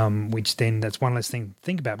 which then that's one less thing to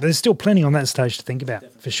think about. But there's still plenty on that stage to think about,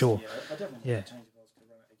 for sure. I definitely change if I was to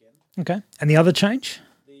run it again. Okay. And the other change?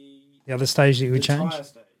 The other stage that you would change? Tire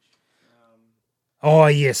stage.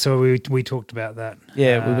 So we talked about that.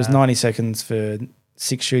 Yeah, it was 90 seconds for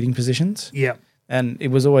 6 shooting positions. Yeah. And it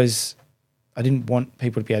was always, I didn't want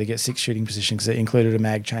people to be able to get 6 shooting positions because it included a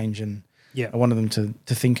mag change, and I wanted them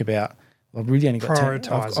to think about, I've really only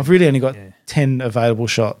got 10 available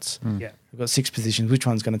shots. Yeah. I've got 6 positions. Which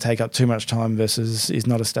one's going to take up too much time versus is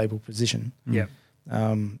not a stable position? Yeah.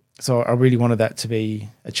 So I really wanted that to be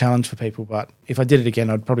a challenge for people. But if I did it again,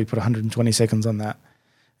 I'd probably put 120 seconds on that,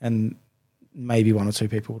 and maybe 1 or 2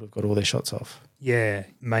 people would have got all their shots off. Yeah,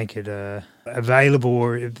 make it available,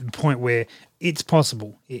 or at the point where it's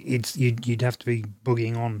possible. You'd have to be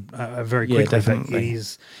boogieing on very quickly. Yeah, definitely.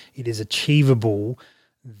 But it is achievable,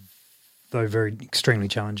 though very extremely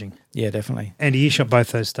challenging. Yeah, definitely. Andy, you shot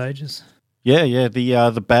both those stages. Yeah.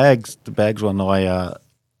 The bags one,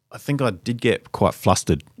 I think I did get quite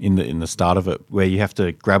flustered in the start of it, where you have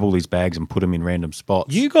to grab all these bags and put them in random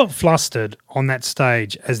spots. You got flustered on that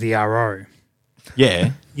stage as the RO.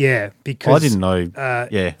 Yeah. Yeah, because I didn't know.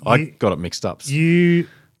 I got it mixed up.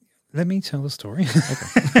 Let me tell the story.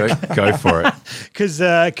 Go for it.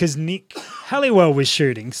 Because Nick Halliwell was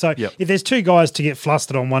shooting. So if there's 2 guys to get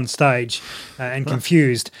flustered on one stage and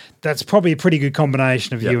confused, that's probably a pretty good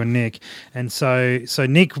combination of you and Nick. And so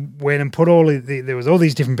Nick went and put there was all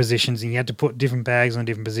these different positions, and you had to put different bags on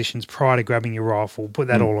different positions prior to grabbing your rifle, put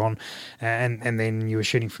that all on, and then you were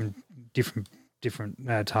shooting from different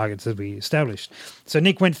targets as we established. So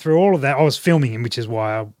Nick went through all of that. I was filming him, which is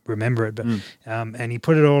why I remember it. But and he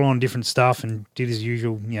put it all on different stuff and did his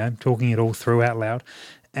usual, talking it all through out loud,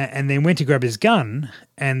 and then went to grab his gun.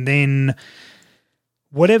 And then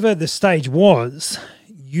whatever the stage was,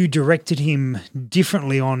 you directed him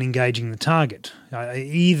differently on engaging the target.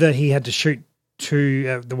 Either he had to shoot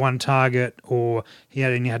to the one target, or he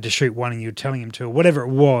only had to shoot one and you were telling him to, or whatever it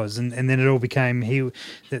was. And then it all became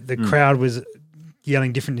the crowd was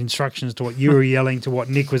yelling different instructions to what you were yelling, to what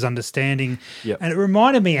Nick was understanding. Yep. And it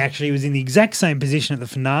reminded me, actually, he was in the exact same position at the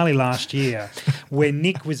finale last year where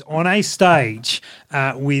Nick was on a stage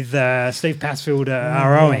with Steve Passfield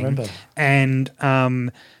ROing,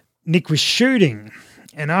 and Nick was shooting.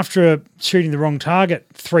 And after shooting the wrong target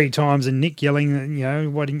 3 times and Nick yelling,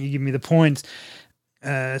 why didn't you give me the points?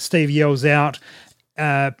 Steve yells out,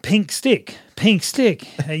 pink stick,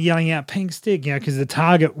 yelling out pink stick, because the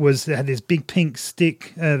target had this big pink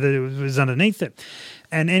stick that was underneath it.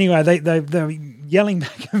 And anyway, they were yelling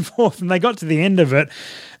back and forth, and they got to the end of it,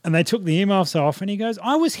 and they took the earmuffs off, and he goes,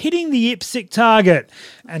 I was hitting the IPSC target.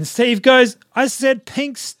 And Steve goes, I said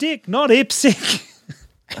pink stick, not IPSC.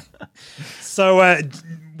 So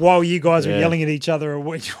while you guys were yelling at each other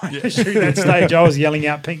which way to shoot that stage, I was yelling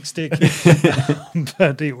out pink stick.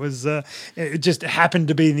 But it was it just happened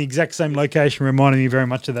to be in the exact same location, reminding me very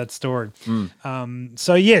much of that story.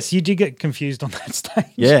 So yes, you did get confused on that stage.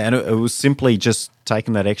 Yeah, and it was simply just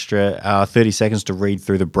taking that extra 30 seconds to read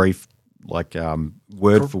through the brief, like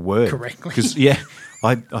word for word. Correctly. Because,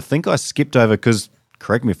 I think I skipped over, because,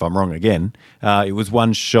 correct me if I'm wrong again, it was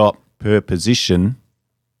 1 shot per position,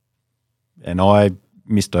 and I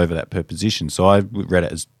missed over that per position. So I read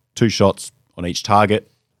it as 2 shots on each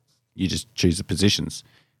target. You just choose the positions,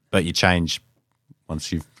 but you change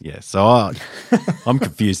once you've, So I'm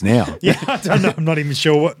confused now. I don't know. I'm not even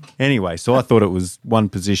sure what. Anyway, so I thought it was 1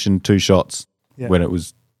 position, 2 shots, when it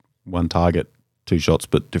was 1 target, 2 shots,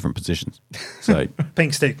 but different positions. So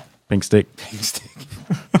Pink stick. Pink stick.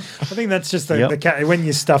 I think that's just the when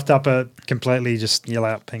you're stuffed up completely, just yell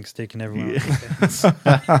out pink stick and everyone else.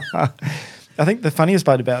 I think the funniest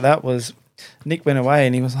part about that was Nick went away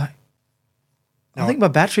and he was like, I think my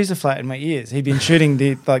batteries are flat in my ears. He'd been shooting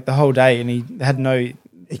the whole day and he had no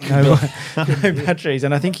batteries,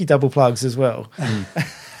 and I think he double plugs as well.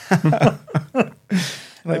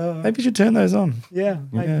 Maybe you should turn those on.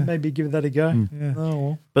 Maybe give that a go. Oh,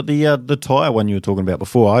 well. But the tyre one you were talking about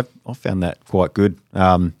before, I found that quite good.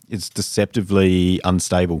 It's deceptively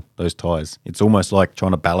unstable, those tyres. It's almost like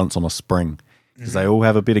trying to balance on a spring, because they all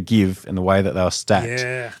have a bit of give, and the way that they were stacked,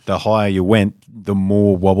 the higher you went, the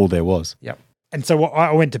more wobble there was. Yep. And so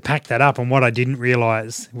I went to pack that up, and what I didn't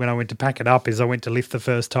realise when I went to pack it up is I went to lift the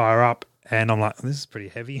first tyre up, and I'm like, this is pretty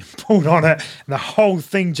heavy, and pulled on it, and the whole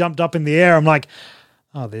thing jumped up in the air. I'm like,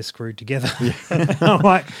 oh, they're screwed together. I'm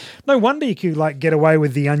like, no wonder you could get away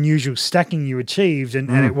with the unusual stacking you achieved, and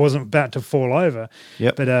it wasn't about to fall over.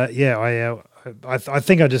 Yep. But I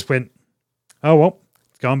think I just went, oh well,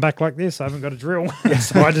 it's going back like this. I haven't got a drill,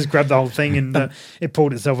 so I just grabbed the whole thing, and it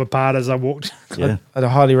pulled itself apart as I walked. Yeah. I'd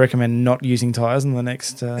highly recommend not using tyres in the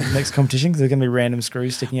next competition, because there's going to be random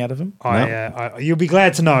screws sticking out of them. You'll be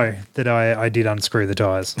glad to know that I did unscrew the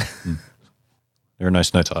tyres. There are no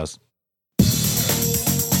snow tyres.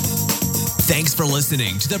 Thanks for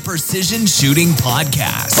listening to the Precision Shooting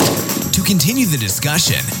Podcast. To continue the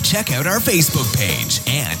discussion, check out our Facebook page.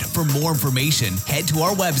 And for more information, head to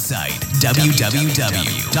our website,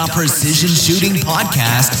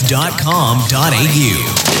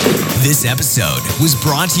 www.precisionshootingpodcast.com.au. This episode was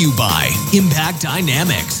brought to you by Impact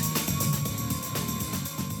Dynamics.